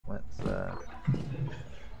Let's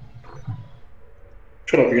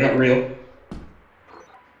Shut up, you're not real.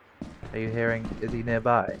 Are you hearing? Is he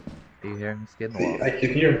nearby? Are you hearing Skinwalker? I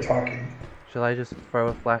can hear him talking. Shall I just throw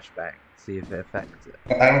a flashbang, see if it affects it?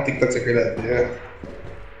 I don't think that's a good idea.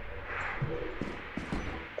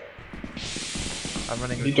 I'm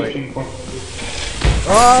running You this way. definitely-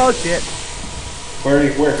 Oh shit! Where are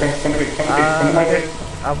you? Where? Come to me. Come to my way.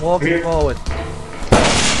 I'm walking forward.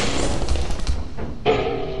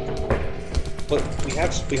 But we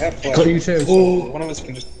have flash. Got you too. So one of us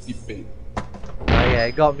can just be bait. Oh yeah,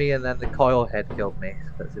 it got me and then the coil head killed me.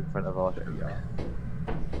 That's in front of our shotgun.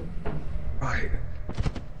 Right.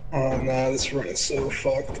 Oh no, this run is so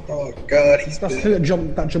fucked. Oh god, he's That's dead.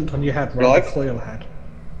 who that jumped on your head, right? Really? The coil head.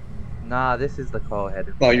 Nah, this is the coil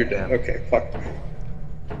head. Oh, you're dead. Okay, fuck.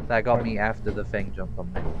 That got me after the thing jumped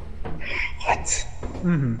on me. What?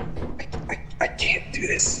 I can't do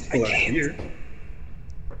this. I can't. Here.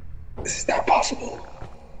 This is not possible.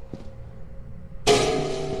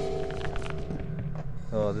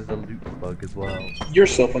 Oh, there's a loot bug as well.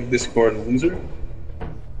 Yourself on Discord, loser.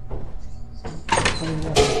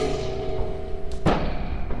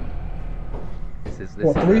 This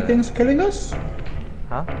What, is, 3 things killing us?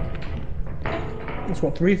 Huh? That's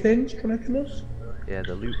what, 3 things trying to kill us? Yeah,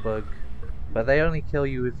 the loot bug. But they only kill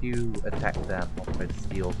you if you attack them or try to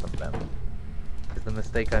steal from them. It's the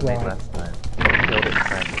mistake I made Right. last time. I killed his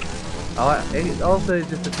friend. Oh, it also is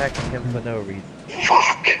just attacking him for no reason.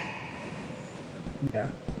 Fuck! Yeah.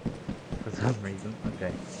 For some reason.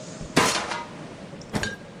 Okay.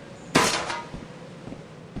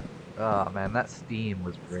 Oh man, that steam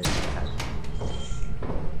was really bad.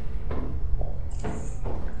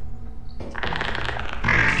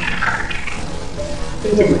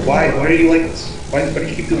 Dude, why do you like this? Why do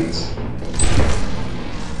you keep doing this?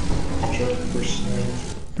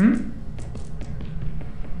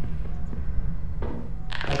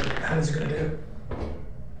 How's it gonna do?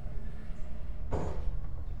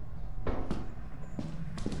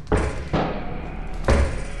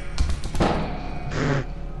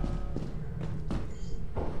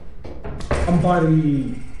 I'm by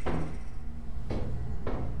the...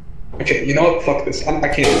 Okay, you know what? Fuck this. I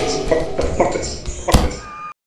can't do this. Fuck this. Fuck this.